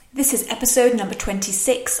This is episode number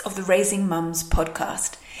 26 of the Raising Mums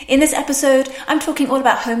podcast. In this episode, I'm talking all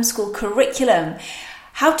about homeschool curriculum,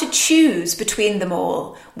 how to choose between them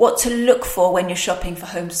all, what to look for when you're shopping for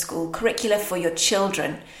homeschool curricula for your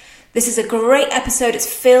children. This is a great episode.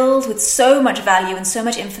 It's filled with so much value and so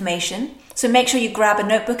much information. So make sure you grab a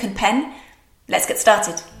notebook and pen. Let's get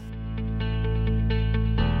started.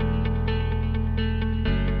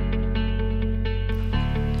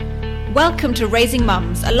 Welcome to Raising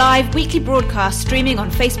Mums, a live weekly broadcast streaming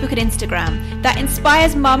on Facebook and Instagram that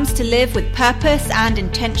inspires mums to live with purpose and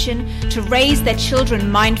intention, to raise their children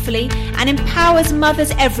mindfully, and empowers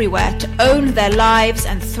mothers everywhere to own their lives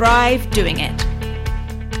and thrive doing it.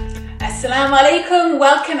 Assalamu alaikum,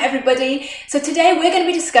 welcome everybody. So today we're going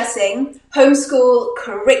to be discussing homeschool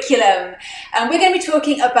curriculum, and we're going to be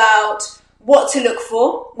talking about what to look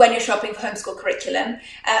for when you're shopping for homeschool curriculum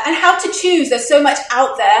and how to choose. There's so much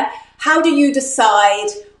out there. How do you decide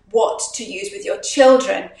what to use with your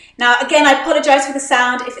children? Now, again, I apologise for the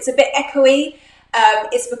sound. If it's a bit echoey,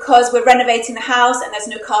 it's because we're renovating the house and there's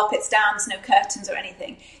no carpets down, there's no curtains or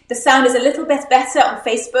anything. The sound is a little bit better on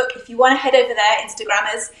Facebook. If you want to head over there,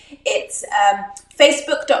 Instagrammers, it's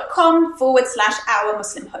facebook.com/Our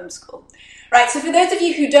Muslim Homeschool. Right, so for those of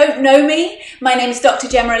you who don't know me, my name is Dr.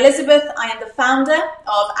 Gemma Elizabeth. I am the founder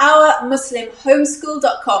of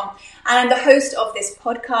OurMuslimHomeschool.com, and I'm the host of this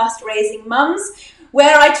podcast, Raising Mums,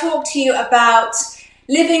 where I talk to you about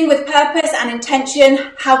living with purpose and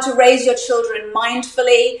intention, how to raise your children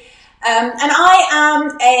mindfully. And I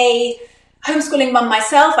am a homeschooling mum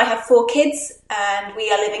myself. I have 4 kids, and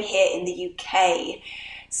we are living here in the UK.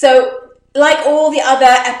 So, like all the other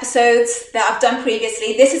episodes that I've done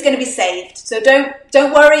previously, this is going to be saved. So don't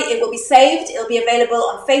worry, it will be saved. It'll be available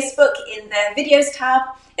on Facebook in the videos tab.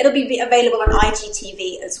 It'll be available on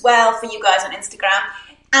IGTV as well for you guys on Instagram.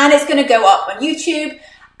 And it's going to go up on YouTube.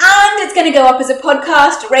 And it's going to go up as a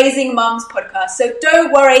podcast, Raising Mums podcast. So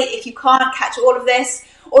don't worry if you can't catch all of this,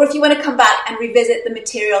 or if you want to come back and revisit the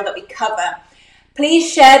material that we cover. Please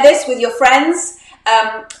share this with your friends.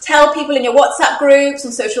 Tell people in your WhatsApp groups,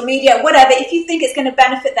 on social media, whatever. If you think it's going to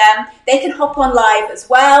benefit them, they can hop on live as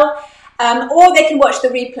well, or they can watch the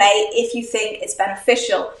replay if you think it's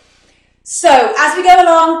beneficial. So as we go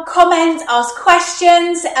along, comment, ask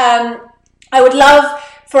questions. I would love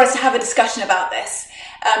for us to have a discussion about this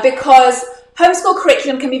because homeschool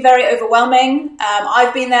curriculum can be very overwhelming.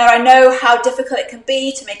 I've been there. I know how difficult it can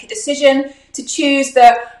be to make a decision, to choose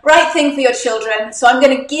the right thing for your children. So I'm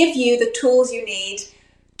going to give you the tools you need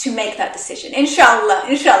to make that decision. Inshallah.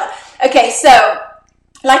 Okay, so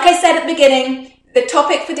like I said at the beginning, the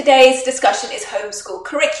topic for today's discussion is homeschool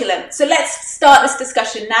curriculum. So let's start this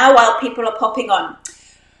discussion now while people are popping on.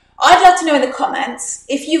 I'd love to know in the comments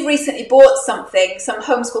if you've recently bought something, some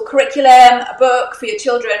homeschool curriculum, a book for your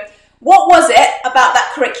children. What was it about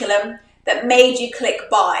that curriculum that made you click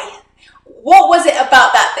buy? What was it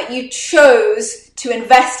about that you chose to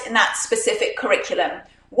invest in that specific curriculum?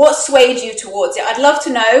 What swayed you towards it? I'd love to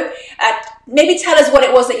know. Maybe tell us what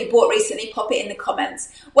it was that you bought recently. Pop it in the comments.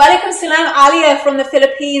 Walaikum salam, Alia from the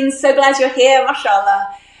Philippines. So glad you're here,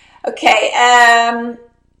 mashallah. Okay,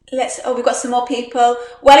 we've got some more people.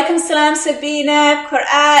 Walaikum salam, Sabina,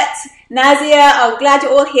 Qurat, Nazia. Oh, glad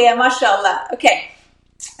you're all here, mashallah. Okay.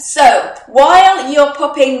 So, while you're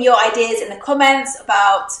popping your ideas in the comments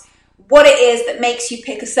about what it is that makes you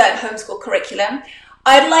pick a certain homeschool curriculum,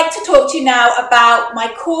 I'd like to talk to you now about my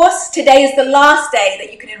course. Today is the last day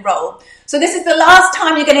that you can enroll. So this is the last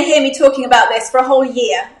time you're going to hear me talking about this for a whole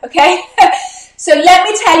year, okay? So let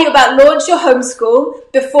me tell you about Launch Your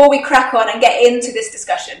Homeschool before we crack on and get into this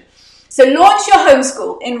discussion. So Launch Your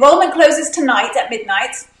Homeschool. Enrollment closes tonight at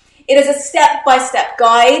midnight. It is a step-by-step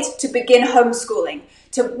guide to begin homeschooling,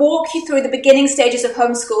 to walk you through the beginning stages of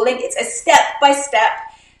homeschooling. It's a step-by-step,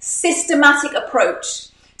 systematic approach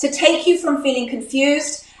to take you from feeling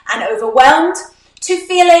confused and overwhelmed to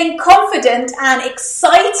feeling confident and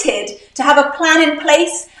excited to have a plan in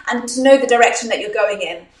place and to know the direction that you're going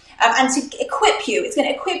in. And to equip you, it's going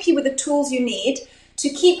to equip you with the tools you need to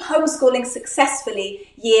keep homeschooling successfully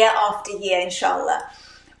year after year, inshallah.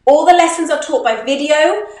 All the lessons are taught by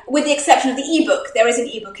video, with the exception of the ebook. There is an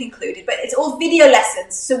ebook included, but it's all video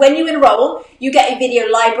lessons. So when you enroll, you get a video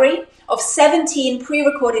library of 17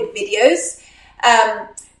 pre-recorded videos.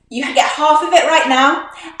 You get half of it right now,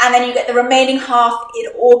 and then you get the remaining half in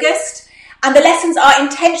August. And the lessons are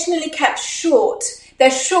intentionally kept short. They're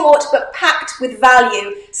short, but packed with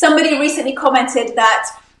value. Somebody recently commented that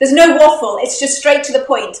there's no waffle, it's just straight to the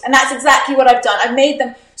point. And that's exactly what I've done. I've made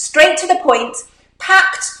them straight to the point,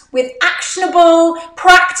 packed with actionable,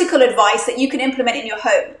 practical advice that you can implement in your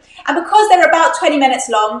home. And because they're about 20 minutes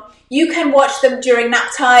long, you can watch them during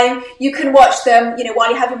nap time. You can watch them, while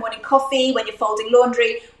you're having morning coffee, when you're folding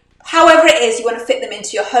laundry, however it is you want to fit them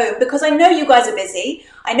into your home. Because I know you guys are busy.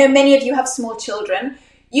 I know many of you have small children.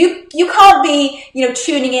 You can't be,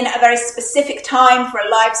 tuning in at a very specific time for a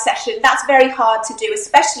live session. That's very hard to do,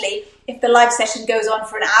 especially if the live session goes on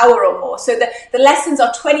for an hour or more. So the lessons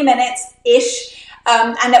are 20 minutes-ish,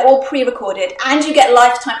 and they're all pre-recorded. And you get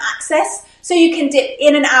lifetime access, so you can dip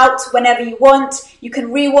in and out whenever you want. You can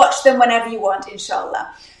rewatch them whenever you want,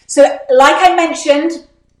 inshallah. So like I mentioned,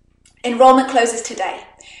 enrollment closes today.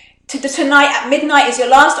 Tonight at midnight is your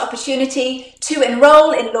last opportunity to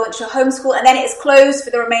enroll in Launch Your Homeschool, and then it is closed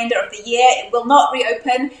for the remainder of the year. It will not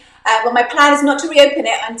reopen. My plan is not to reopen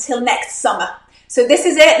it until next summer. So this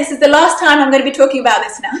is it. This is the last time I'm going to be talking about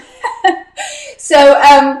this now. So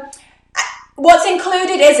what's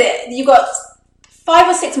included is you've got 5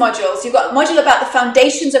 or 6 modules. You've got a module about the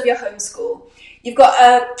foundations of your homeschool. You've got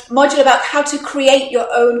a module about how to create your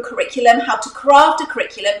own curriculum, how to craft a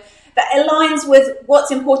curriculum that aligns with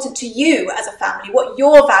what's important to you as a family, what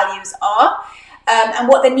your values are, and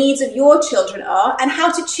what the needs of your children are, and how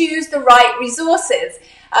to choose the right resources.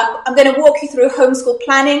 I'm going to walk you through homeschool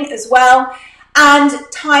planning as well, and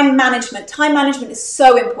time management. Time management is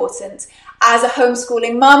so important as a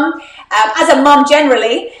homeschooling mum, as a mum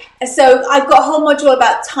generally. So I've got a whole module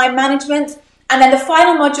about time management, and then the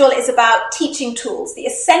final module is about teaching tools, the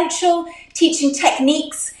essential teaching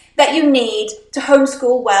techniques that you need to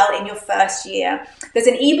homeschool well in your first year. There's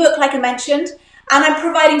an ebook, like I mentioned, and I'm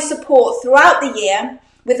providing support throughout the year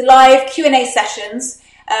with live Q&A sessions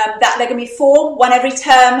that they're going to be 4, one every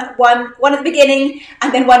term, one at the beginning,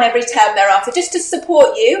 and then one every term thereafter, just to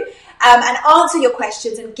support you and answer your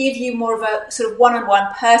questions and give you more of a sort of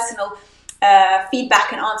one-on-one personal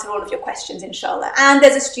feedback and answer all of your questions, inshallah. And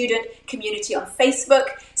there's a student community on Facebook,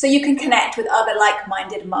 so you can connect with other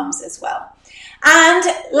like-minded mums as well. And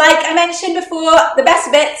like I mentioned before, the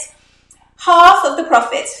best bits, half of the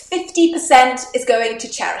profits, 50% is going to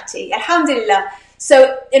charity. Alhamdulillah.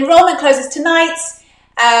 So enrollment closes tonight.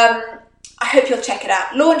 I hope you'll check it out.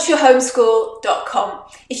 launchyourhomeschool.com.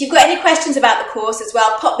 If you've got any questions about the course as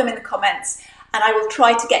well, pop them in the comments and I will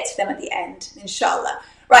try to get to them at the end, inshallah.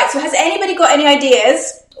 Right, so has anybody got any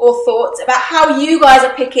ideas or thoughts about how you guys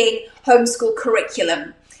are picking homeschool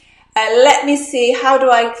curriculum? Let me see, how do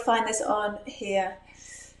I find this on here?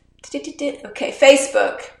 Okay,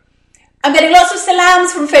 Facebook. I'm getting lots of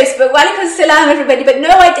salams from Facebook. Walaikum salam, everybody, but no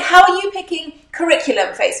idea. How are you picking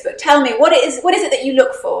curriculum, Facebook? Tell me, what is it that you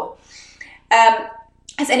look for?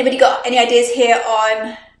 Has anybody got any ideas here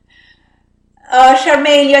on... Oh,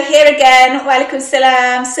 Charmaine, you're here again. Walaikum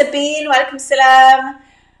salam. Sabine, walaikum salam.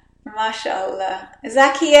 MashaAllah.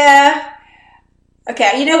 Zakia.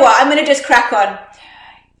 Okay, you know what? I'm going to just crack on.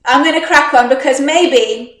 Because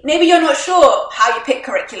maybe you're not sure how you pick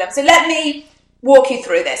curriculum. So let me walk you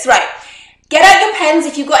through this. Right. Get out your pens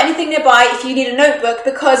if you've got anything nearby, if you need a notebook,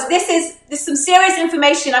 because this is some serious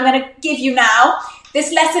information I'm going to give you now.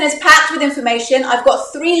 This lesson is packed with information. I've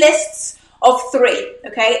got 3 lists of 3.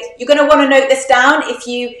 Okay. You're going to want to note this down if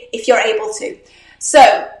you're able to.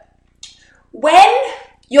 So when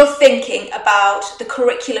you're thinking about the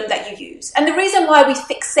curriculum that you use, and the reason why we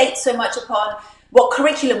fixate so much upon what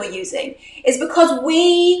curriculum we're using is because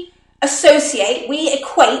we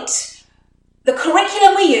equate the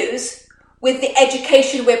curriculum we use with the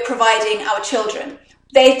education we're providing our children.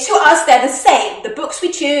 To us, they're the same. The books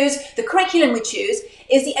we choose, the curriculum we choose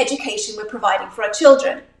is the education we're providing for our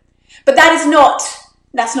children. But that's not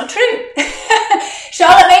true.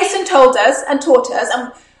 Charlotte Mason told us and taught us,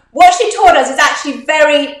 and what she taught us is actually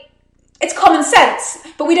it's common sense,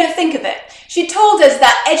 but we don't think of it. She told us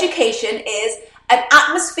that education is an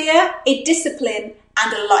atmosphere, a discipline,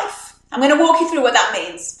 and a life. I'm going to walk you through what that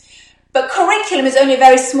means. But curriculum is only a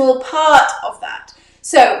very small part of that.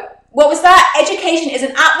 So, what was that? Education is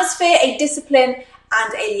an atmosphere, a discipline,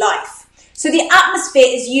 and a life. So the atmosphere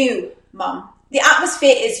is you, Mum. The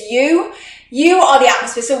atmosphere is you. You are the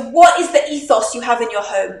atmosphere. So what is the ethos you have in your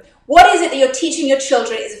home? What is it that you're teaching your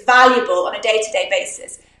children is valuable on a day-to-day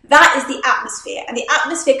basis? That is the atmosphere. And the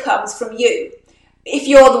atmosphere comes from you, if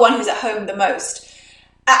you're the one who's at home the most.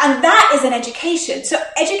 And that is an education. So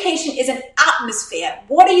education is an atmosphere.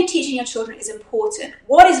 What are you teaching your children is important.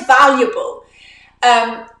 What is valuable?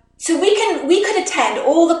 So we could attend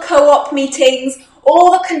all the co-op meetings,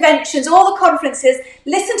 all the conventions, all the conferences,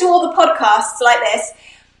 listen to all the podcasts like this,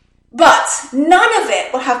 but none of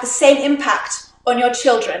it will have the same impact on your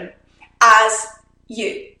children as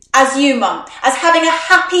you, Mum, as having a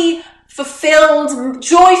happy fulfilled,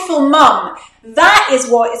 joyful mum, that is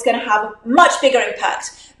what is going to have a much bigger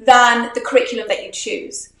impact than the curriculum that you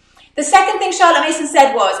choose. The second thing Charlotte Mason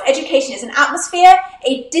said was education is an atmosphere,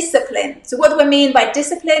 a discipline. So what do I mean by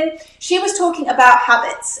discipline? She was talking about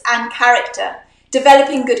habits and character,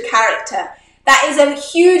 developing good character. That is a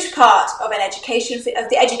huge part of an education, of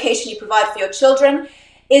the education you provide for your children,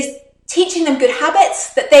 is teaching them good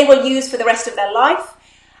habits that they will use for the rest of their life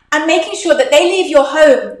and making sure that they leave your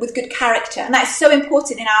home with good character. And that's so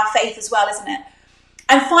important in our faith as well, isn't it?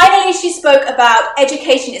 And finally, she spoke about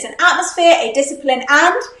education is an atmosphere, a discipline,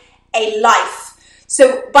 and a life.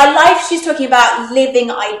 So by life, she's talking about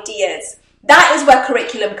living ideas. That is where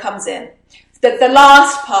curriculum comes in, the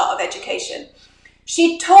last part of education.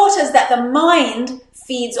 She taught us that the mind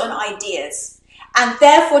feeds on ideas, and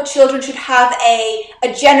therefore children should have a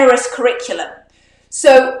generous curriculum.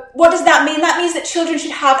 So what does that mean? That means that children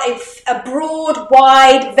should have a broad,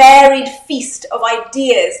 wide, varied feast of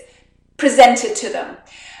ideas presented to them.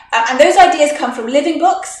 And those ideas come from living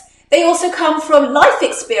books. They also come from life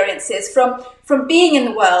experiences, from being in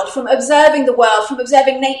the world, from observing the world, from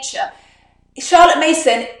observing nature. The Charlotte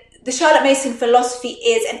Mason philosophy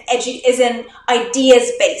is an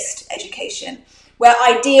ideas-based education, where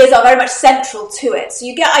ideas are very much central to it. So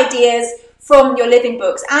you get ideas from your living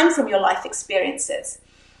books and from your life experiences.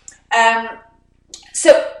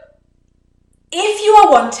 So if you are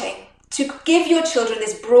wanting to give your children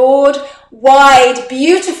this broad, wide,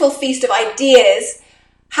 beautiful feast of ideas,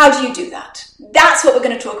 how do you do that? That's what we're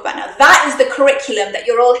going to talk about now. That is the curriculum that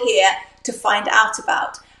you're all here to find out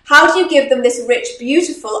about. How do you give them this rich,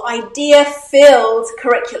 beautiful, idea-filled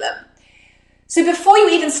curriculum? So before you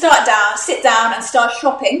even sit down and start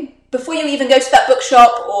shopping, before you even go to that bookshop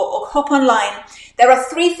or hop online, there are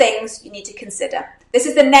 3 things you need to consider. This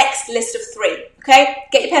is the next list of 3, okay?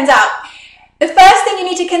 Get your pens out. The first thing you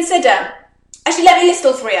need to consider, actually let me list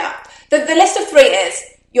all 3 out. The list of 3 is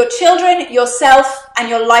your children, yourself, and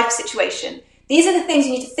your life situation. These are the things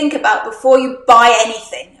you need to think about before you buy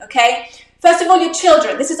anything, okay? First of all, your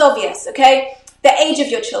children. This is obvious, okay? The age of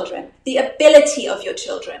your children, the ability of your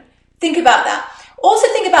children. Think about that. Also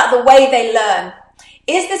think about the way they learn.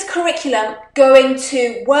 Is this curriculum going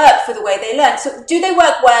to work for the way they learn? So do they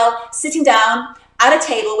work well sitting down at a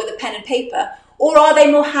table with a pen and paper, or are they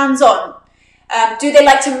more hands-on? Do they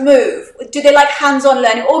like to move? Do they like hands-on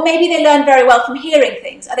learning? Or maybe they learn very well from hearing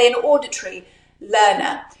things. Are they an auditory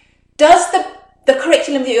learner? Does the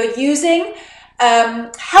curriculum that you're using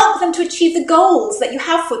help them to achieve the goals that you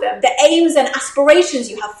have for them, the aims and aspirations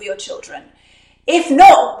you have for your children? If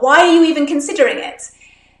not, why are you even considering it?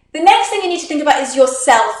 The next thing you need to think about is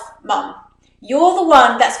yourself, mum. You're the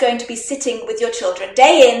one that's going to be sitting with your children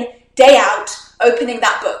day in, day out, opening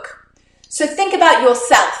that book. So think about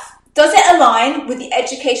yourself. Does it align with the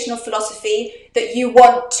educational philosophy that you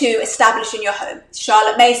want to establish in your home?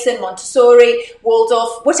 Charlotte Mason, Montessori,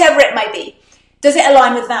 Waldorf, whatever it might be. Does it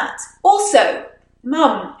align with that? Also,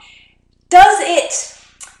 mum, does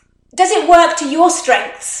it work to your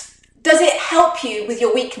strengths? Does it help you with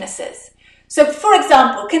your weaknesses? So, for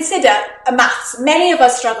example, consider maths. Many of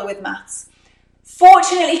us struggle with maths.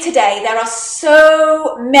 Fortunately, today, there are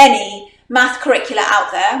so many math curricula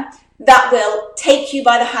out there that will take you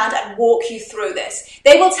by the hand and walk you through this.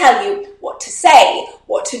 They will tell you what to say,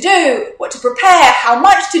 what to do, what to prepare, how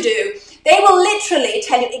much to do. They will literally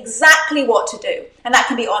tell you exactly what to do. And that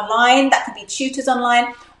can be online, that can be tutors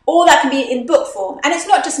online, or that can be in book form. And it's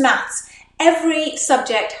not just maths. Every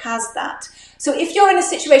subject has that. So if you're in a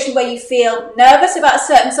situation where you feel nervous about a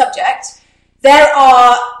certain subject, there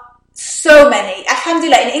are so many.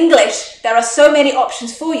 Alhamdulillah, in English, there are so many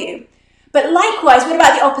options for you. But likewise, what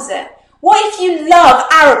about the opposite? What if you love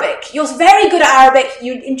Arabic? You're very good at Arabic,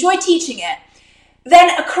 you enjoy teaching it. Then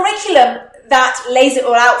a curriculum that lays it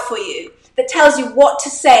all out for you, that tells you what to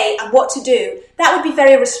say and what to do, that would be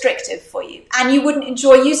very restrictive for you. And you wouldn't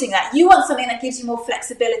enjoy using that. You want something that gives you more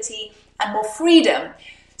flexibility and more freedom.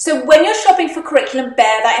 So when you're shopping for curriculum,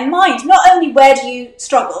 bear that in mind. Not only where do you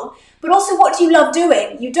struggle, but also what do you love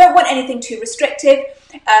doing? You don't want anything too restrictive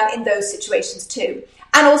in those situations too.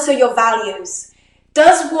 And also your values.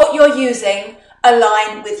 Does what you're using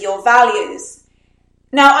align with your values?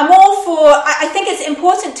 Now, I think it's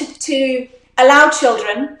important to allow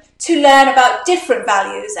children to learn about different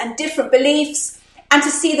values and different beliefs and to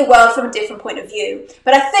see the world from a different point of view.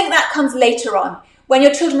 But I think that comes later on. When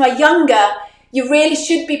your children are younger, you really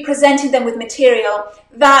should be presenting them with material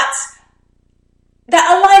that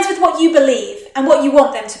aligns with what you believe and what you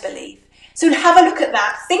want them to believe. So have a look at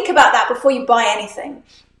that. Think about that before you buy anything.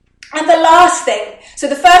 And the last thing, so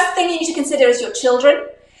the first thing you need to consider is your children.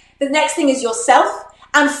 The next thing is yourself.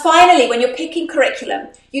 And finally, when you're picking curriculum,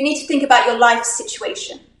 you need to think about your life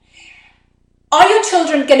situation. Are your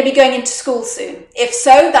children going to be going into school soon? If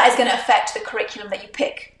so, that is going to affect the curriculum that you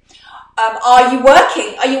pick. Are you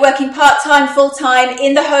working? Are you working part-time, full-time,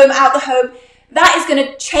 in the home, out the home? That is going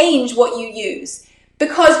to change what you use,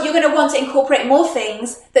 because you're going to want to incorporate more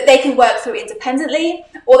things that they can work through independently,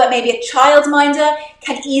 or that maybe a childminder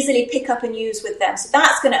can easily pick up and use with them. So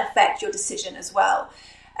that's going to affect your decision as well.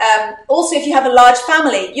 Also, if you have a large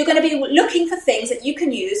family, you're going to be looking for things that you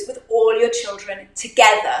can use with all your children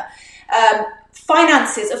together.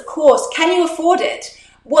 Finances, of course. Can you afford it?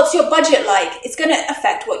 What's your budget like? It's going to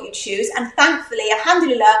affect what you choose. And thankfully,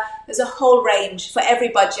 alhamdulillah, there's a whole range for every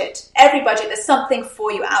budget. Every budget, there's something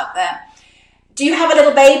for you out there. Do you have a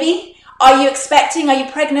little baby? Are you expecting? Are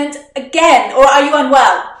you pregnant? Again, or are you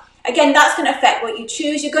unwell? Again, that's going to affect what you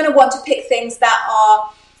choose. You're going to want to pick things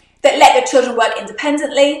that let your children work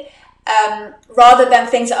independently, rather than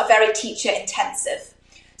things that are very teacher intensive.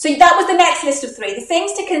 So that was the next list of 3. The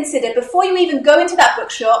things to consider before you even go into that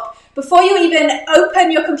bookshop, before you even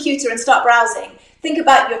open your computer and start browsing. Think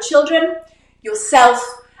about your children, yourself,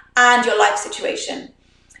 and your life situation.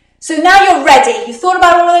 So now you're ready. You've thought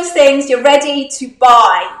about all of those things. You're ready to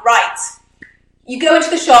buy. Right. You go into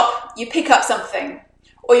the shop, you pick up something,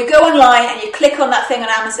 or you go online and you click on that thing on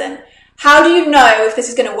Amazon. How do you know if this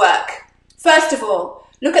is going to work? First of all,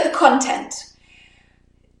 look at the content.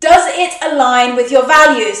 Does it align with your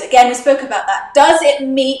values? Again, we spoke about that.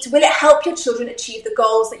 Will it help your children achieve the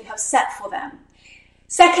goals that you have set for them?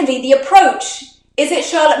 Secondly, the approach. Is it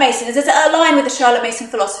Charlotte Mason? Does it align with the Charlotte Mason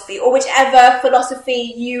philosophy, or whichever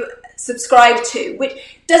philosophy you subscribe to?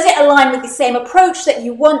 Does it align with the same approach that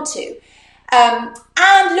you want to?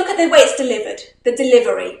 And look at the way it's delivered, the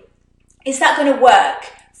delivery. Is that going to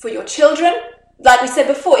work for your children? Like we said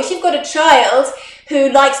before, if you've got a child who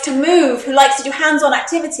likes to move, who likes to do hands-on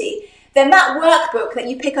activity, then that workbook that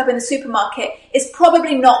you pick up in the supermarket is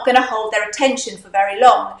probably not going to hold their attention for very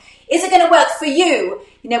long. Is it going to work for you?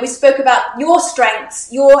 You know, we spoke about your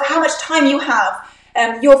strengths, how much time you have,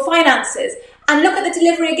 your finances, and look at the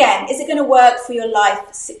delivery again. Is it going to work for your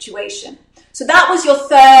life situation? So that was your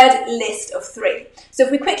 3rd list of 3. So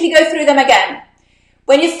if we quickly go through them again.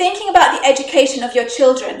 When you're thinking about the education of your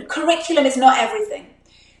children, curriculum is not everything.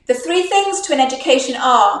 The 3 things to an education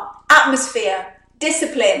are atmosphere,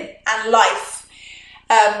 discipline, and life.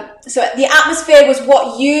 So the atmosphere was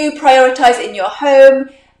what you prioritize in your home.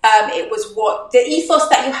 It was what the ethos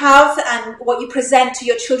that you have and what you present to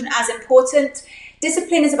your children as important.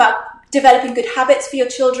 Discipline is about developing good habits for your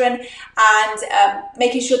children and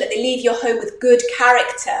making sure that they leave your home with good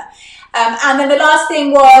character. And then the last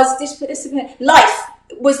thing was discipline. Life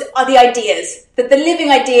are the ideas, the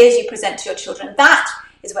living ideas you present to your children. That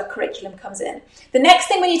is where curriculum comes in. The next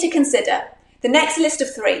thing we need to consider, the next list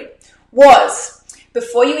of 3, was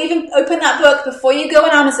before you even open that book, before you go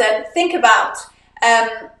on Amazon, think about,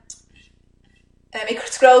 let me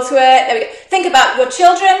scroll to it, there we go. Think about your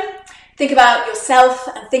children, think about yourself,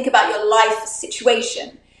 and think about your life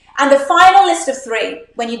situation. And the final list of 3,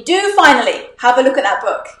 when you do finally have a look at that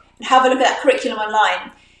book and have a look at that curriculum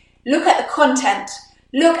online, look at the content,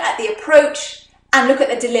 look at the approach, and look at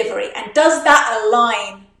the delivery. And does that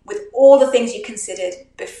align with all the things you considered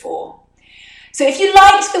before? So if you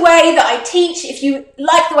liked the way that I teach, if you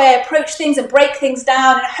like the way I approach things and break things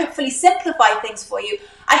down and hopefully simplify things for you,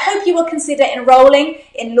 I hope you will consider enrolling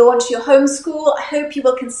in Launch Your Homeschool. I hope you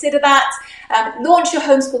will consider that.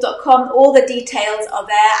 Launchyourhomeschool.com, all the details are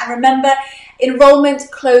there. And remember,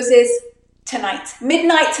 enrollment closes tonight,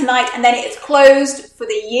 midnight tonight, and then it is closed for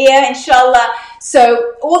the year, inshallah.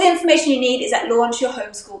 So all the information you need is at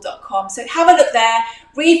launchyourhomeschool.com. So have a look there,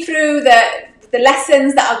 read through the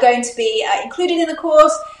lessons that are going to be included in the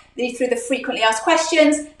course, read through the frequently asked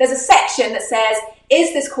questions. There's a section that says,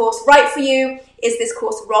 is this course right for you? Is this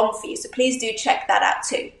course wrong for you? So please do check that out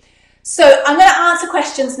too. So I'm going to answer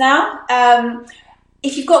questions now.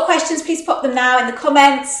 If you've got questions, please pop them now in the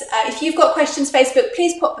comments. If you've got questions, Facebook,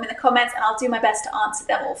 please pop them in the comments and I'll do my best to answer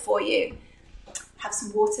them all for you. Have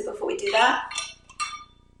some water before we do that.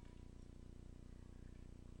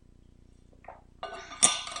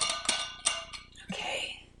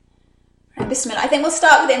 Okay. Bismillah. I think we'll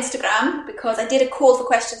start with Instagram because I did a call for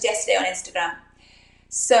questions yesterday on Instagram.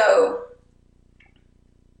 So,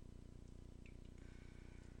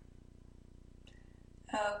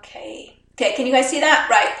 okay, can you guys see that?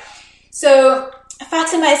 Right. So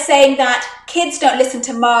Fatima is saying that kids don't listen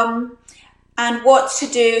to mum and what to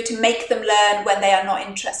do to make them learn when they are not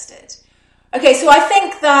interested. Okay, so I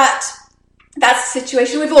think that's a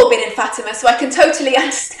situation we've all been in, Fatima, so I can totally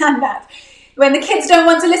understand that. When the kids don't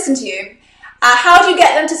want to listen to you, How do you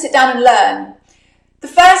get them to sit down and learn? The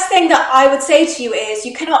first thing that I would say to you is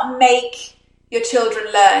you cannot make your children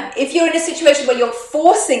learn. If you're in a situation where you're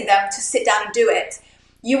forcing them to sit down and do it,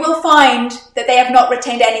 you will find that they have not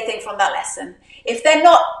retained anything from that lesson. If they're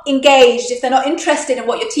not engaged, if they're not interested in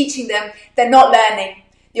what you're teaching them, they're not learning.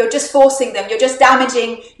 You're just forcing them. You're just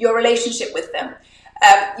damaging your relationship with them.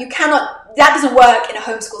 That doesn't work in a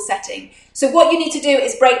homeschool setting. So what you need to do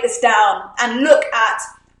is break this down and look at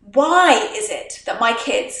why is it that my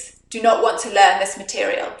kids do not want to learn this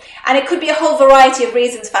material? And it could be a whole variety of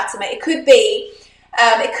reasons, Fatima. It could be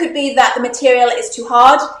that the material is too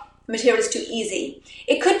hard, the material is too easy.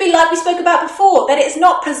 It could be, like we spoke about before, that it's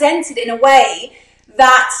not presented in a way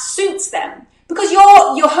that suits them. Because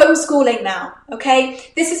you're homeschooling now,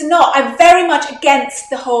 okay? This is not, I'm very much against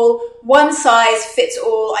the whole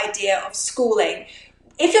one-size-fits-all idea of schooling.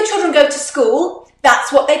 If your children go to school,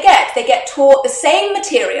 that's what they get. They get taught the same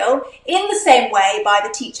material in the same way by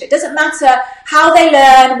the teacher. It doesn't matter how they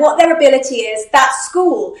learn, what their ability is, that's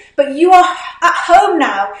school. But you are at home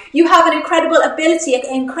now. You have an incredible ability,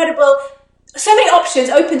 so many options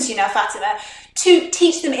open to you now, Fatima, to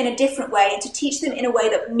teach them in a different way and to teach them in a way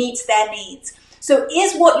that meets their needs. So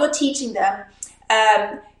is what you're teaching them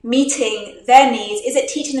meeting their needs? Is it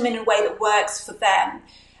teaching them in a way that works for them?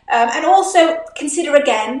 And also consider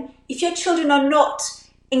again, if your children are not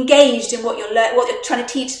engaged in what you're trying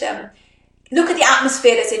to teach them, look at the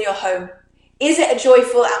atmosphere that's in your home. Is it a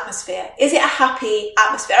joyful atmosphere? Is it a happy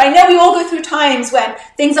atmosphere? I know we all go through times when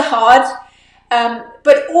things are hard,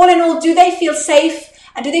 but all in all, do they feel safe?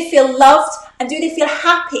 And do they feel loved? And do they feel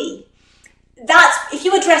happy? If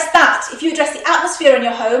you address the atmosphere in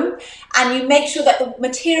your home, and you make sure that the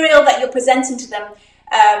material that you're presenting to them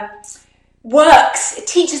works, it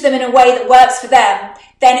teaches them in a way that works for them,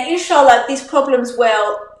 then inshallah, these problems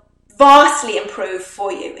will vastly improve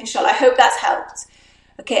for you. Inshallah, I hope that's helped.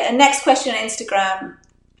 Okay, and next question on Instagram.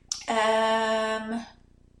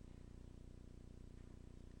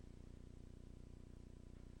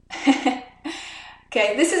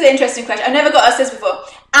 Okay, this is an interesting question. I've never got asked this before.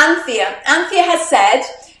 Anthea has said,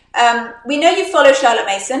 we know you follow Charlotte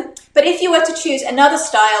Mason, but if you were to choose another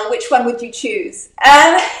style, which one would you choose?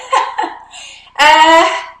 I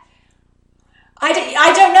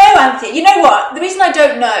don't know, Anthea. You know what? The reason I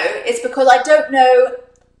don't know is because I don't know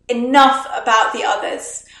enough about the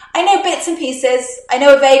others. I know bits and pieces. I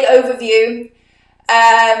know a vague overview,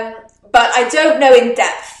 but I don't know in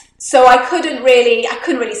depth. So I couldn't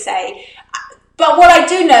really say. But what I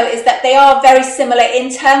do know is that they are very similar in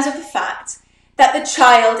terms of the fact that the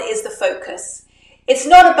child is the focus. It's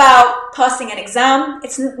not about passing an exam.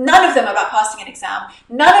 None of them are about passing an exam.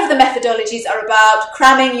 None of the methodologies are about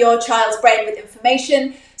cramming your child's brain with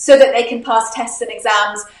information so that they can pass tests and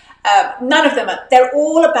exams. None of them are. They're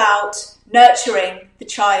all about nurturing the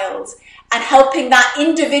child and helping that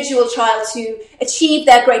individual child to achieve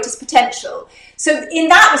their greatest potential. So in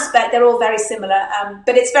that respect, they're all very similar,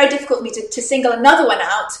 but it's very difficult for me to single another one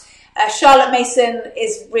out. Charlotte Mason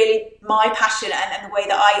is really my passion and the way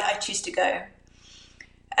that I choose to go.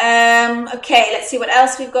 Okay, let's see what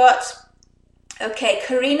else we've got. Okay,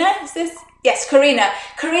 Karina, is this? Yes, Karina.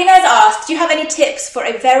 Karina has asked, do you have any tips for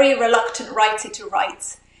a very reluctant writer to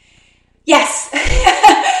write? Yes,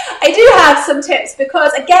 I do have some tips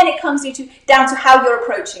because, again, it comes down to how you're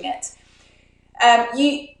approaching it.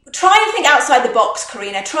 You try and think outside the box,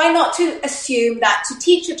 Karina. Try not to assume that to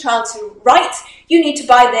teach your child to write, you need to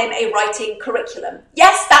buy them a writing curriculum.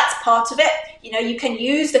 Yes, that's part of it. You know, you can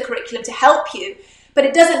use the curriculum to help you, but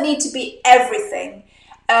it doesn't need to be everything.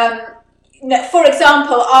 For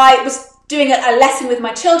example, I was doing a lesson with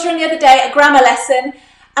my children the other day, a grammar lesson,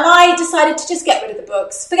 and I decided to just get rid of the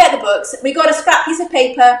books, forget the books. We got a scrap piece of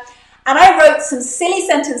paper, and I wrote some silly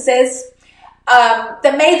sentences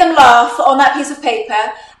that made them laugh on that piece of paper,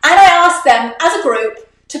 and I asked them as a group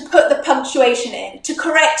to put the punctuation in, to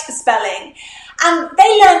correct the spelling. And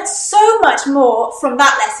they learned so much more from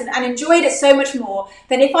that lesson and enjoyed it so much more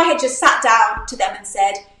than if I had just sat down to them and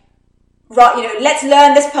said, right, let's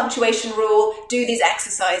learn this punctuation rule, do these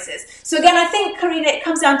exercises. So again, I think, Karina, it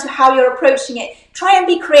comes down to how you're approaching it. Try and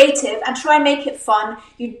be creative and try and make it fun.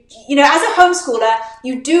 You know, as a homeschooler,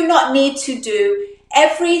 you do not need to do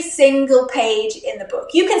every single page in the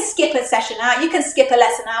book. You can skip a session out, you can skip a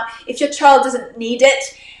lesson out if your child doesn't need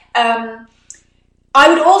it. I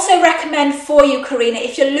would also recommend for you, Karina,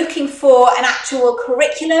 if you're looking for an actual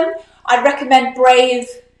curriculum, I'd recommend Brave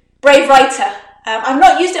Writer. I've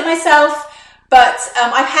not used it myself, but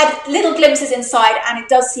I've had little glimpses inside and it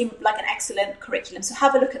does seem like an excellent curriculum. So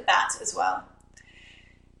have a look at that as well.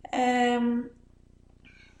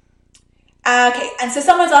 Okay, and so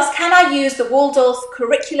someone's asked, can I use the Waldorf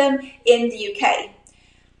curriculum in the UK?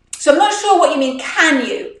 So I'm not sure what you mean, can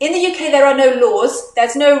you? In the UK, there are no laws.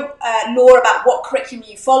 There's no law about what curriculum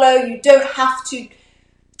you follow. You don't have to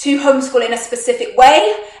homeschool in a specific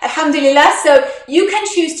way, alhamdulillah. So you can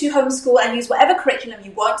choose to homeschool and use whatever curriculum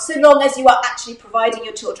you want, so long as you are actually providing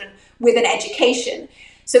your children with an education.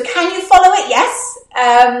 So can you follow it? Yes.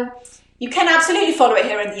 You can absolutely follow it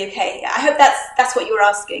here in the UK. I hope that's what you were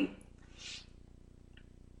asking.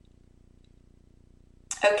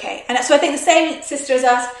 Okay, and so I think the same sister has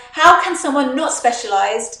asked, how can someone not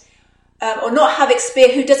specialised or not have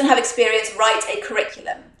experience, who doesn't have experience, write a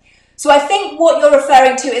curriculum? So I think what you're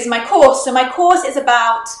referring to is my course. So my course is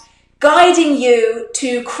about guiding you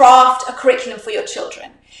to craft a curriculum for your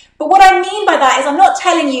children. But what I mean by that is I'm not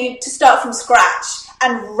telling you to start from scratch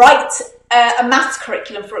and write a maths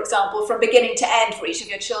curriculum, for example, from beginning to end for each of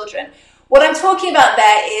your children. What I'm talking about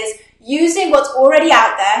there is using what's already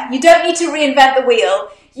out there. You don't need to reinvent the wheel.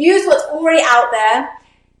 Use what's already out there,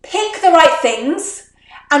 pick the right things,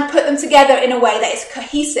 and put them together in a way that is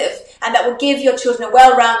cohesive and that will give your children a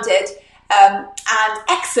well-rounded and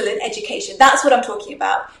excellent education. That's what I'm talking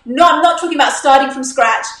about. I'm not talking about starting from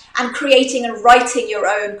scratch and creating and writing your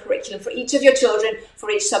own curriculum for each of your children for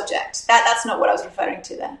each subject. That's not what I was referring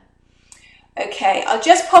to there. Okay, I'll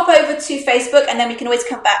just pop over to Facebook and then we can always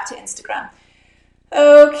come back to Instagram.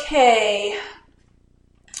 Okay.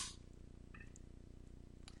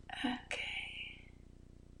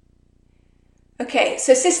 Okay,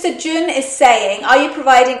 so Sister Jun is saying, are you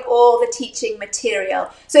providing all the teaching material?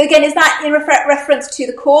 So again, is that in reference to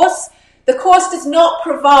the course? The course does not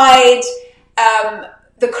provide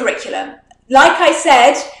the curriculum. Like I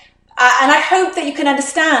said, and I hope that you can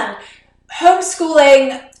understand,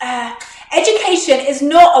 homeschooling, education is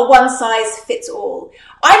not a one-size-fits-all.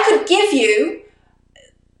 I could give you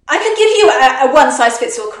a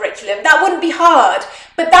one-size-fits-all curriculum. That wouldn't be hard,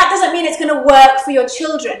 but that doesn't mean it's going to work for your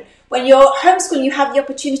children. When you're homeschooling, you have the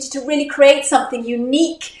opportunity to really create something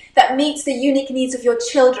unique that meets the unique needs of your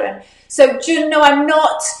children. So, June, no, I'm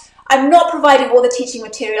not providing all the teaching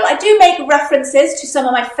material. I do make references to some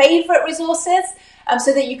of my favorite resources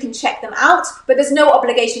so that you can check them out, but there's no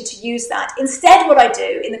obligation to use that. Instead, what I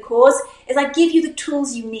do in the course is I give you the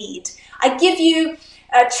tools you need. I give you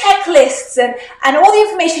checklists and all the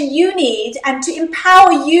information you need and to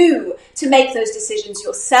empower you to make those decisions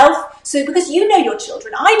yourself. So because you know your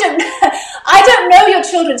children, I don't know your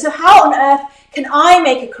children. So how on earth can I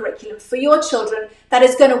make a curriculum for your children that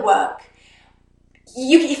is going to work?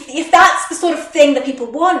 If that's the sort of thing that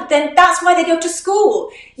people want, then that's why they go to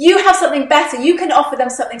school. You have something better. You can offer them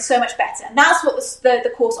something so much better. And that's what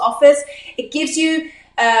the course offers. It gives you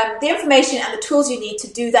the information and the tools you need to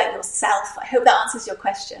do that yourself. I hope that answers your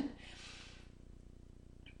question.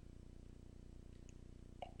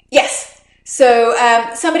 Yes. So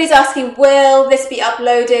somebody's asking, will this be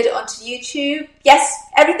uploaded onto YouTube? Yes,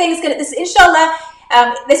 everything's going to, inshallah,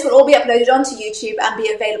 this will all be uploaded onto YouTube and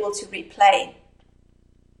be available to replay.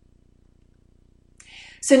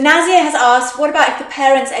 So Nazia has asked, what about if the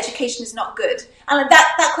parent's education is not good? And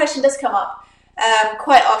that question does come up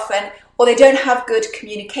quite often, or they don't have good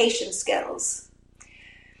communication skills.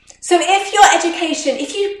 So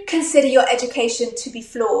if you consider your education to be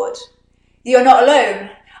flawed, you're not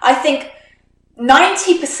alone. I think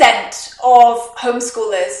 90% of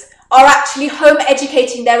homeschoolers are actually home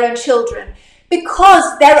educating their own children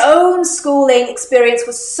because their own schooling experience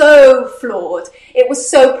was so flawed. It was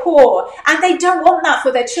so poor. And they don't want that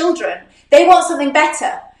for their children. They want something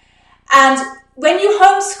better. And when you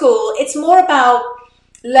homeschool, it's more about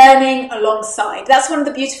learning alongside. That's one of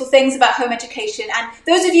the beautiful things about home education. And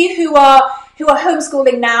those of you who are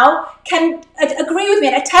homeschooling now can agree with me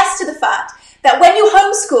and attest to the fact that when you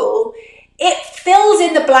homeschool, it fills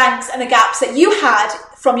in the blanks and the gaps that you had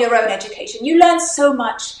from your own education. You learn so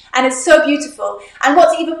much and it's so beautiful. And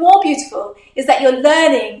what's even more beautiful is that you're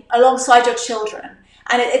learning alongside your children.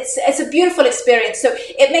 And it's a beautiful experience. So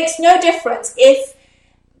it makes no difference if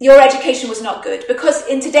your education was not good, because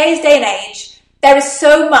in today's day and age, there is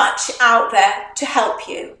so much out there to help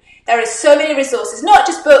you. There are so many resources, not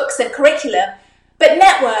just books and curriculum, but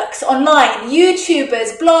networks online,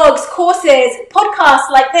 YouTubers, blogs, courses, podcasts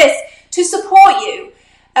like this to support you.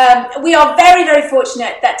 We are very, very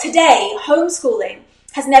fortunate that today homeschooling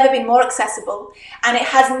has never been more accessible and it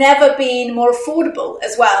has never been more affordable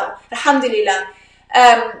as well, alhamdulillah.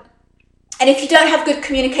 And if you don't have good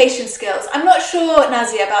communication skills, I'm not sure,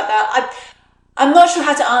 Nazia, about that. I'm not sure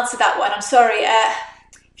how to answer that one. I'm sorry.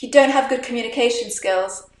 If you don't have good communication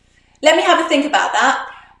skills, let me have a think about that.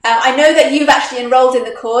 I know that you've actually enrolled in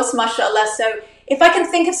the course, mashallah, so if I can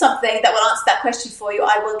think of something that will answer that question for you,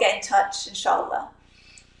 I will get in touch, inshallah.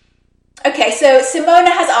 Okay, so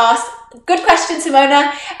Simona has asked, good question, Simona.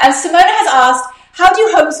 And Simona has asked, how do you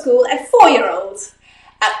homeschool a 4-year-old?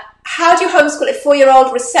 How do you homeschool a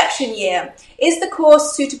 4-year-old reception year? Is the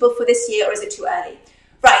course suitable for this year or is it too early?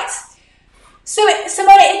 Right. So,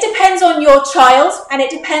 Simona, it depends on your child and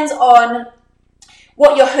it depends on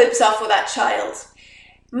what your hopes are for that child.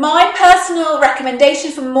 My personal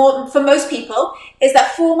recommendation for most people is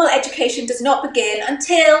that formal education does not begin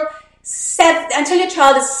until your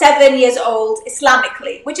child is 7 years old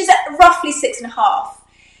Islamically, which is at roughly 6.5.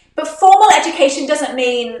 But formal education doesn't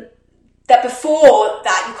mean that before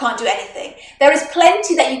that you can't do anything. There is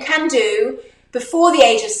plenty that you can do before the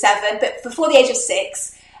age of 7, but before the age of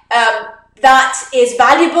 6, that is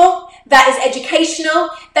valuable, that is educational,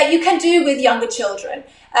 that you can do with younger children.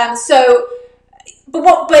 But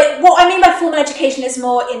what I mean by formal education is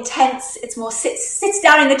more intense. It's more sits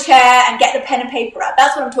down in the chair and get the pen and paper out.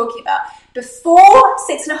 That's what I'm talking about. Before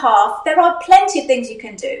 6.5, there are plenty of things you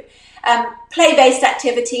can do. Play-based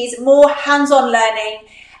activities, more hands-on learning.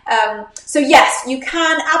 So yes, you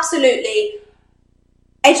can absolutely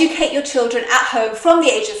educate your children at home from the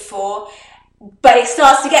age of 4, but it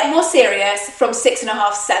starts to get more serious from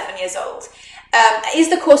 6.5, 7 years old. Is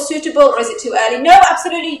the course suitable or is it too early? No,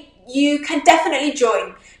 absolutely. You can definitely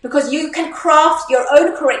join because you can craft your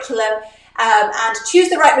own curriculum and choose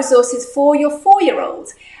the right resources for your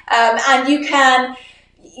 4-year-old. And you can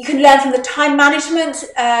learn from the time management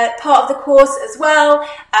part of the course as well.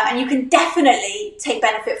 And you can definitely take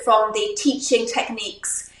benefit from the teaching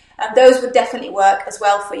techniques. Those would definitely work as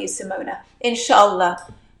well for you, Simona. Inshallah.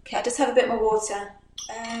 Okay, I'll just have a bit more water.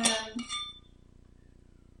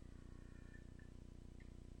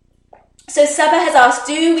 So Saba has asked,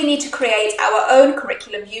 do we need to create our own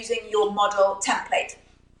curriculum using your model template?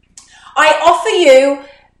 I offer you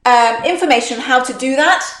information on how to do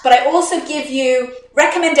that, but I also give you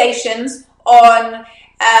recommendations on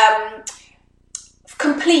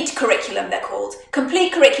complete curriculum, they're called.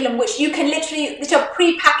 Complete curriculum, which are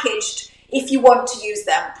pre-packaged if you want to use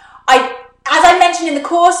them. As I mentioned in the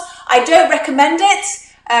course, I don't recommend it,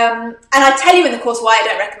 and I tell you in the course why I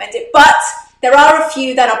don't recommend it, but there are a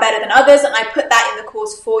few that are better than others, and I put that in the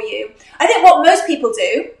course for you. I think what most people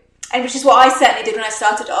do, and which is what I certainly did when I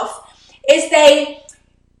started off, is they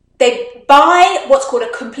buy what's called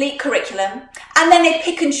a complete curriculum, and then they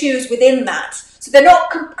pick and choose within that. So they're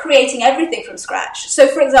not creating everything from scratch. So,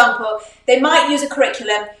 for example, they might use a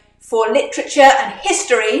curriculum for literature and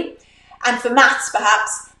history, and for maths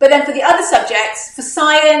perhaps, but then for the other subjects, for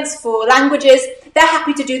science, for languages, they're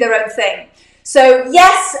happy to do their own thing. So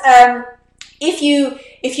yes, if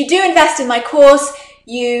you do invest in my course,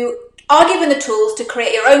 you are given the tools to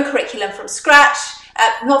create your own curriculum from scratch.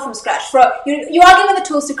 Not from scratch. You are given the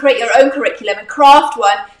tools to create your own curriculum and craft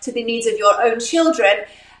one to the needs of your own children.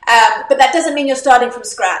 But that doesn't mean you're starting from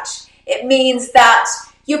scratch. It means that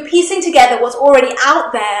you're piecing together what's already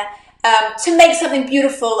out there to make something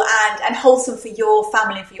beautiful and wholesome for your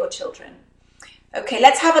family and for your children. Okay,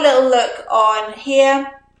 let's have a little look on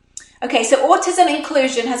here. Okay, so Autism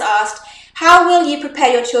Inclusion has asked, how will you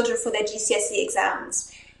prepare your children for their GCSE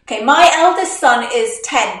exams? Okay, my eldest son is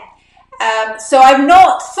 10. So I've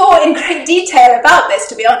not thought in great detail about this,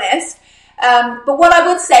 to be honest. But what I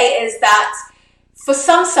would say is that for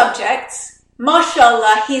some subjects,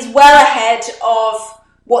 mashallah, he's well ahead of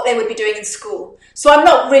what they would be doing in school. So I'm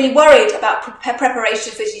not really worried about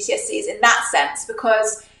preparation for GCSEs in that sense,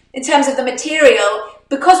 because in terms of the material,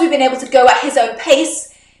 because we've been able to go at his own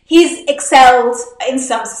pace, he's excelled in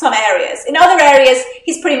some areas. In other areas,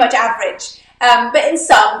 he's pretty much average. But in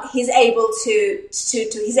some, he's able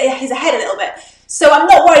he's ahead a little bit. So I'm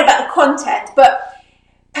not worried about the content, but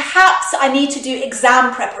perhaps I need to do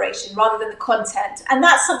exam preparation rather than the content. And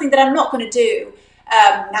that's something that I'm not going to do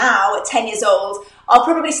now at 10 years old. I'll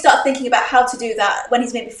probably start thinking about how to do that when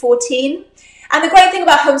he's maybe 14. And the great thing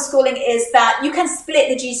about homeschooling is that you can split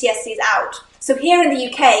the GCSEs out. So here in the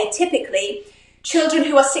UK, typically, children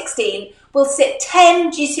who are 16 will sit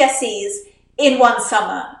 10 GCSEs in one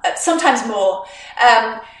summer, sometimes more.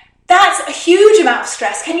 That's a huge amount of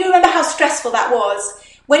stress. Can you remember how stressful that was?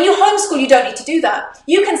 When you homeschool, you don't need to do that.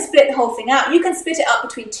 You can split the whole thing out. You can split it up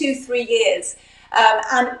between 2-3 years.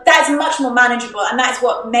 And that is much more manageable, and that is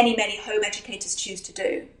what many, many home educators choose to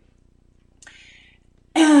do.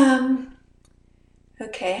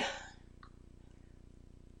 Okay.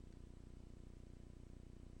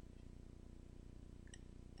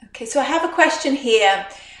 Okay, so I have a question here.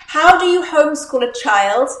 How do you homeschool a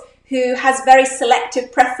child who has very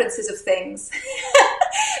selective preferences of things?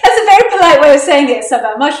 That's a very polite way of saying it,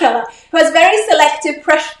 Sabah, mashallah. Who has very selective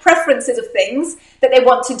preferences of things that they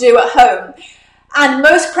want to do at home. And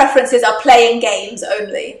most preferences are playing games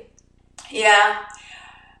only. Yeah.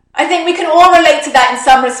 I think we can all relate to that in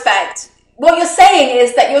some respect. What you're saying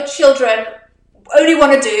is that your children only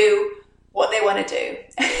want to do what they want to do.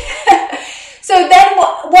 So then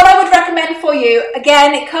what I would recommend for you,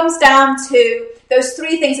 again, it comes down to those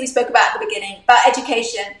three things we spoke about at the beginning, about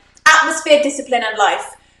education, atmosphere, discipline, and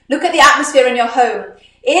life. Look at the atmosphere in your home.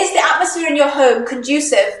 Is the atmosphere in your home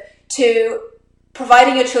conducive to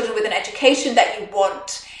providing your children with an education that you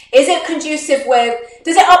want? Is it conducive with,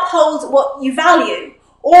 does it uphold what you value?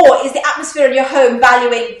 Or is the atmosphere in your home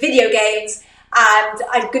valuing video games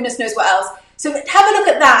and goodness knows what else? So have a look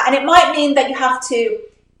at that, and it might mean that you have to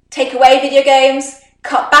take away video games,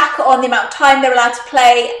 cut back on the amount of time they're allowed to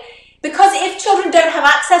play, because if children don't have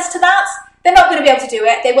access to that, they're not going to be able to do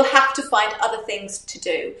it. They will have to find other things to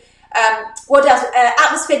do. What else?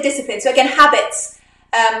 Atmosphere, discipline. So again, habits.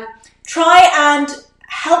 Try and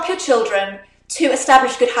help your children to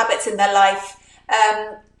establish good habits in their life.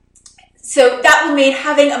 So that will mean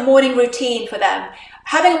having a morning routine for them.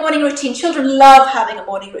 Having a morning routine, children love having a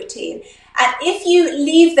morning routine. And if you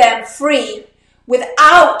leave them free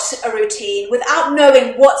without a routine, without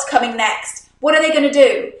knowing what's coming next, what are they going to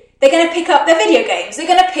do? They're going to pick up their video games. They're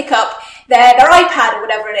going to pick up their iPad or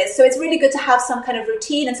whatever it is. So it's really good to have some kind of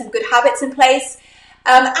routine and some good habits in place.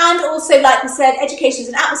 And also, like we said, education is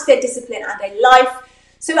an atmosphere, discipline, and a life.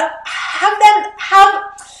 So have them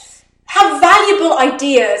have valuable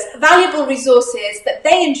ideas, valuable resources that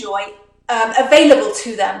they enjoy available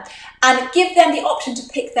to them, and give them the option to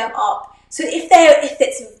pick them up. So if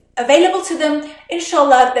it's available to them,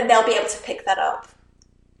 inshallah, then they'll be able to pick that up.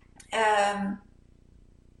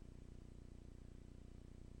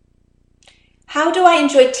 How do I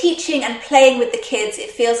enjoy teaching and playing with the kids?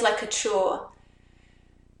 It feels like a chore.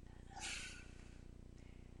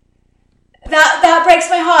 That breaks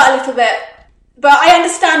my heart a little bit, but I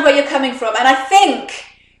understand where you're coming from. And I think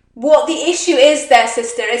what the issue is there,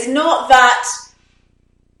 sister, is not that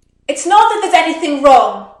there's anything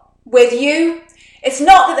wrong with you. It's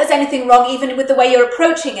not that there's anything wrong even with the way you're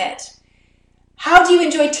approaching it. How do you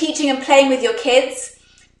enjoy teaching and playing with your kids?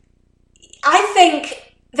 I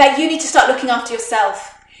think that you need to start looking after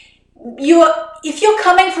yourself. If you're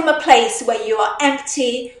coming from a place where you are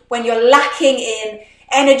empty, when you're lacking in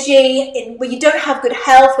energy, where you don't have good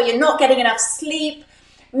health, where you're not getting enough sleep,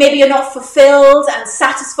 maybe you're not fulfilled and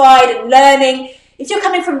satisfied and learning, if you're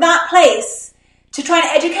coming from that place to try and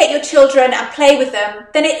educate your children and play with them,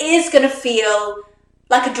 then it is going to feel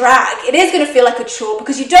like a drag. It is going to feel like a chore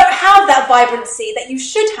because you don't have that vibrancy that you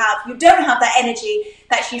should have. You don't have that energy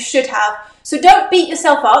that you should have. So don't beat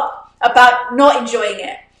yourself up about not enjoying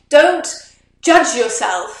it. Don't judge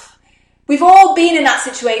yourself. We've all been in that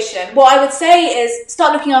situation. What I would say is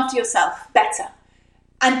start looking after yourself better.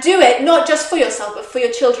 And do it not just for yourself, but for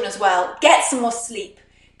your children as well. Get some more sleep.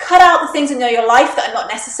 Cut out the things in your life that are not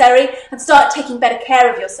necessary and start taking better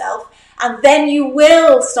care of yourself. And then you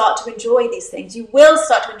will start to enjoy these things. You will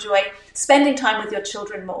start to enjoy spending time with your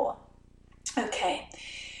children more. Okay.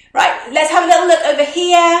 Right, let's have a little look over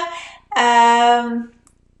here.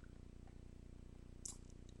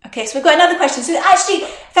 Okay, so we've got another question. So actually,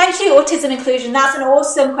 thank you, Autism Inclusion. That's an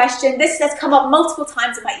awesome question. This has come up multiple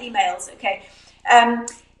times in my emails. Okay.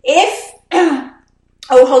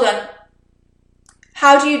 Hold on.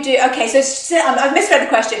 How do you do? Okay, so I've misread the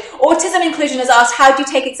question. Autism Inclusion has asked, how do you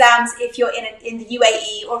take exams if you're in the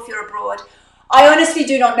UAE or if you're abroad? I honestly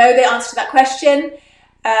do not know the answer to that question.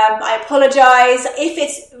 I apologize. If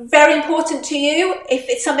it's very important to you, if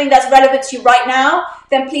it's something that's relevant to you right now,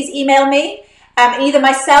 then please email me. And either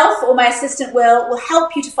myself or my assistant will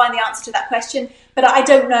help you to find the answer to that question. But I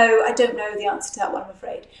don't know the answer to that one, I'm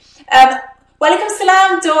afraid. Walaikum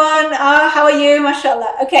salam, Dawn. How are you?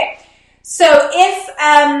 MashaAllah. Okay. So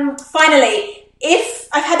finally, if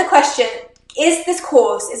I've had the question, is this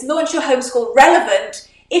course, is Launch Your Homeschool relevant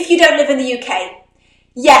if you don't live in the UK?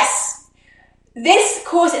 Yes. This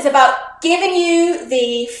course is about giving you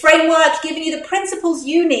the framework, giving you the principles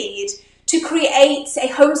you need to create a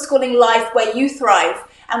homeschooling life where you thrive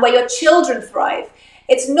and where your children thrive.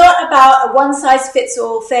 It's not about a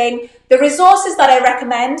one-size-fits-all thing. The resources that I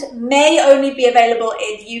recommend may only be available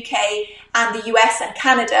in the UK and the US and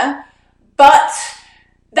Canada, but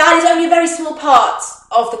that is only a very small part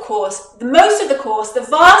of the course. Most of the course, the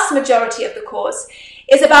vast majority of the course,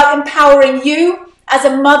 is about empowering you as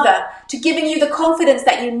a mother, to giving you the confidence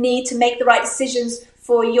that you need to make the right decisions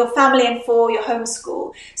for your family and for your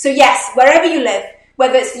homeschool. So yes, wherever you live,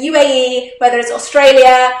 whether it's the UAE, whether it's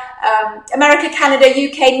Australia, America, Canada,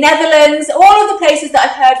 UK, Netherlands, all of the places that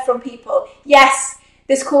I've heard from people. Yes,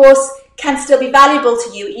 this course can still be valuable to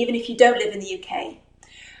you, even if you don't live in the UK.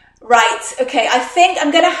 Right, okay, I think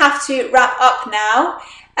I'm going to have to wrap up now.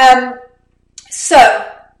 So,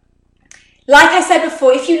 like I said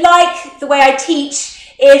before, if you like the way I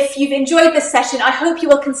teach, if you've enjoyed this session, I hope you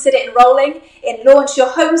will consider enrolling in Launch Your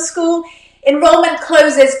Homeschool. Enrollment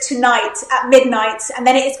closes tonight at midnight, and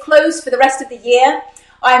then it is closed for the rest of the year.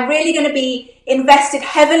 I'm really going to be invested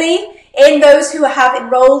heavily in those who have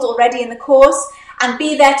enrolled already in the course and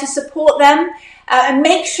be there to support them and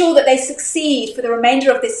make sure that they succeed for the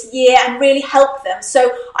remainder of this year and really help them.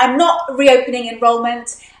 So I'm not reopening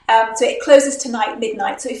enrollment, so it closes tonight,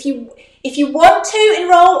 midnight. So if you want to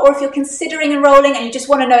enroll, or if you're considering enrolling and you just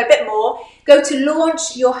want to know a bit more, go to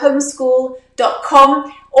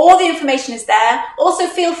launchyourhomeschool.com. All the information is there. Also,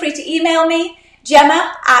 feel free to email me,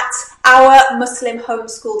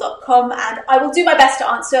 gemma@ourmuslimhomeschool.com, and I will do my best to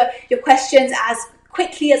answer your questions as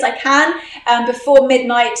quickly as I can before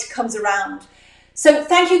midnight comes around. So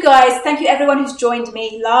thank you guys. Thank you everyone who's joined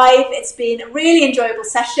me live. It's been a really enjoyable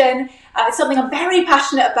session. It's something I'm very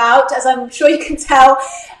passionate about, as I'm sure you can tell.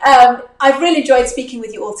 I've really enjoyed speaking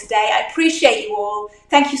with you all today. I appreciate you all.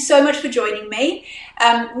 Thank you so much for joining me.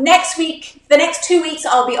 Next week, the next 2 weeks,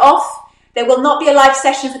 I'll be off. There will not be a live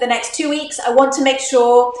session for the next 2 weeks. I want to make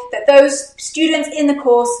sure that those students in the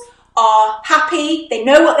course are happy, they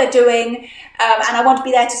know what they're doing, and I want to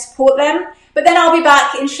be there to support them. But then I'll be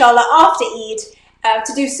back, inshallah, after Eid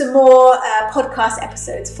to do some more podcast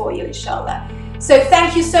episodes for you, inshallah. So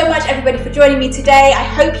thank you so much, everybody, for joining me today. I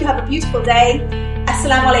hope you have a beautiful day.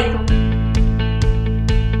 Assalamu alaikum.